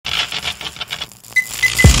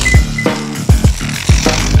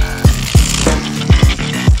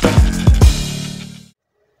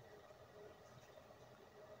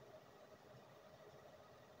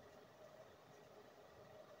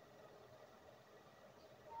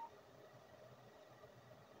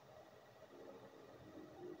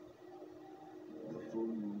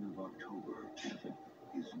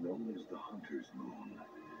is the hunter's moon.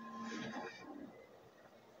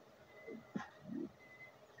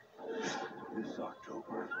 This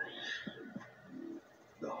October,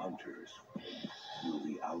 the hunters will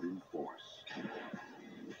be out in force,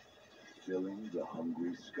 filling the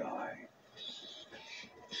hungry sky.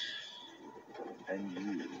 And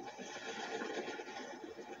you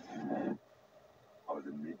are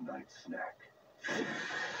the midnight snack.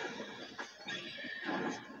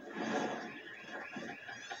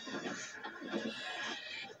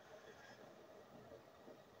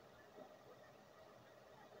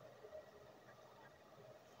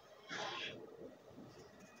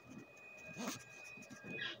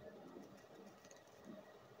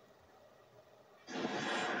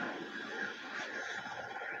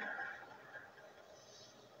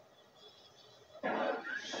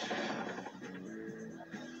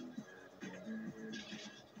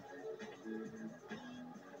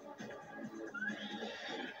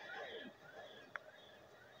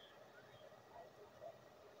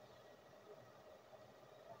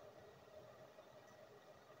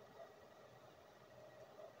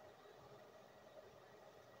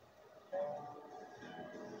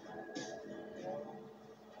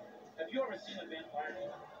 Have you ever seen a vampire?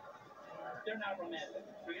 They're not romantic.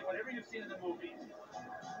 Forget whatever you've seen in the movies.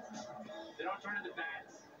 They don't turn into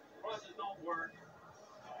bats. Crosses don't work.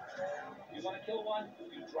 You want to kill one?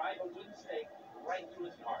 You drive a wooden stake right through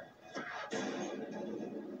his heart.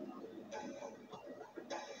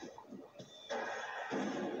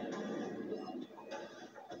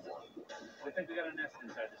 I think we got a nest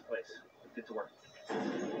inside this place. Let's get to work.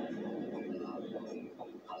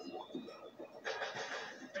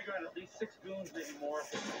 Figure out at least 6 goons, maybe more.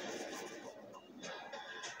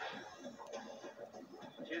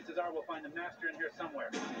 Chances are we'll find the master in here somewhere.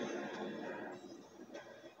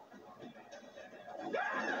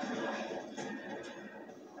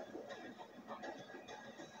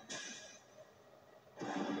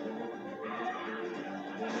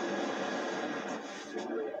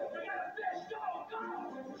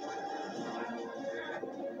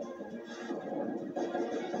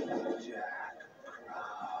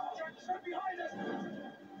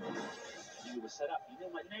 You were set up. You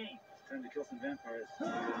knew my name. Time to kill some vampires.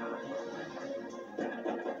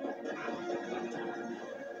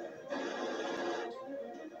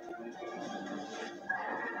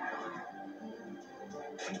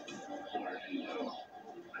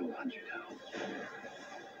 I want you down.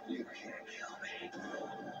 You can't kill me.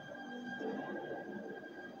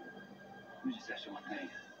 You just asked one thing.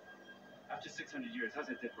 After 600 years, how's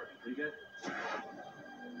that dick working? Pretty good?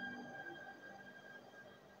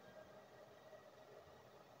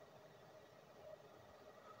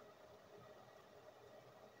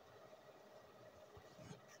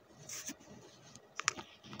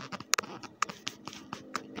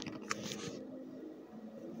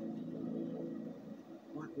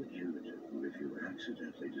 What would you do if you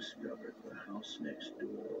accidentally discovered the house next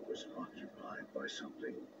door was occupied by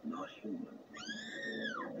something not human?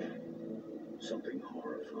 Something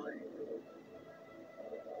horrifying.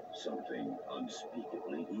 Something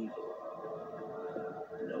unspeakably evil.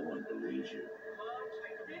 No one believes you. Mom,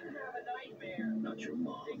 I didn't have a nightmare. Not your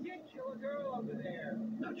mom. They did kill a girl over there.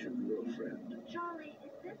 Not your girlfriend. Charlie,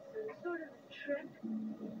 is this some sort of trick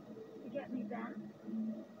to get me back?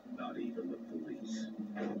 Not even the police.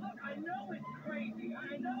 Look, I know it's crazy.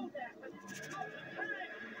 I know that, but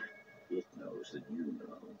It knows that you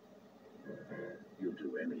know. You'll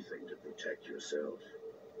do anything to protect yourself,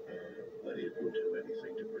 but it will do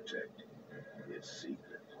anything to protect its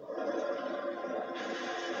secret.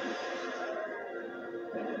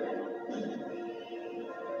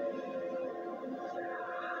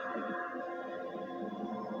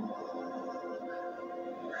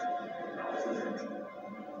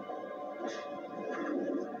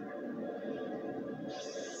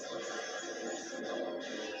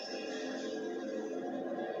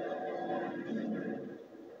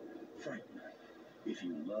 Fright. If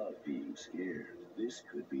you love being scared, this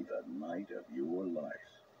could be the night of your life.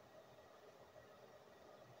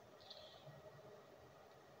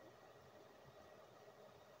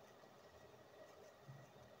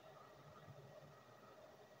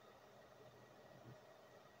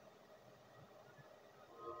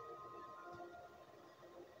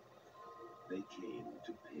 They came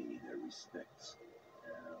to pay their respects.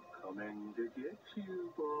 I'm coming to get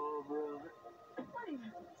you, Barbara. Why do you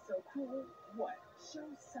have to be so cruel? what? Show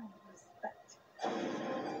some respect.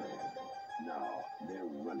 Now they're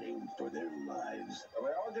running for their lives.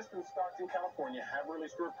 Biologists in Stockton, California have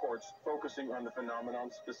released reports focusing on the phenomenon,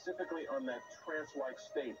 specifically on that trance-like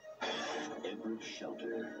state. Every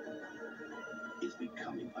shelter is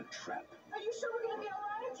becoming a trap. Are you sure we're gonna be all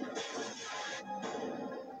right?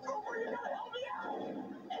 Cooper, you gotta help me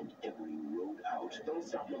out! And every road out Don't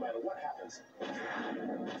stop no matter what happens.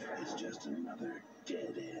 is just another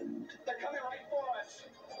dead end. They're coming right for us.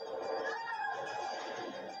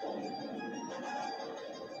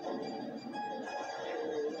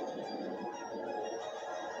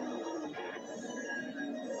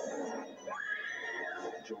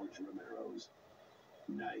 George Romero's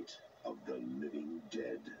Night of the Living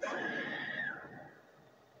Dead.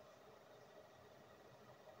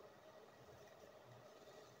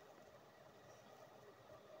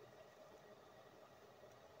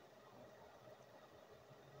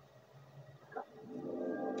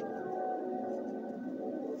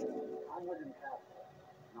 I'm William Castle,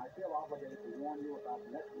 and I feel obligated to warn you about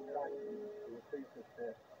the next attraction to the thesis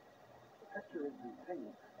theater. The picture is The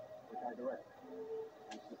Tingler, which I direct.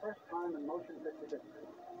 And it's the first time in motion picture history,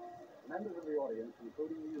 members of the audience,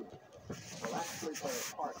 including you, will actually play a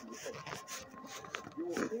part in the picture. You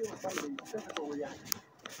will feel some of the physical reactions,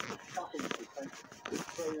 shocking sensations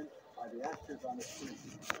experienced by the actors on the screen.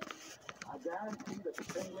 I guarantee that The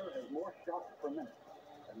Tingler has more shots per minute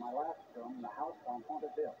than my last film, The House on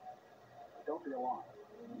Haunted Hill. But don't be alarmed.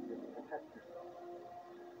 Protect yourself.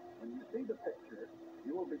 When you see the picture,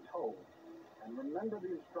 you will be told, and remember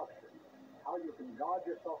the instructions, how you can guard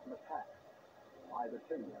yourself from attack by the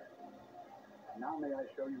Tingler. And now may I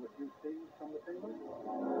show you a few scenes from the Tingler?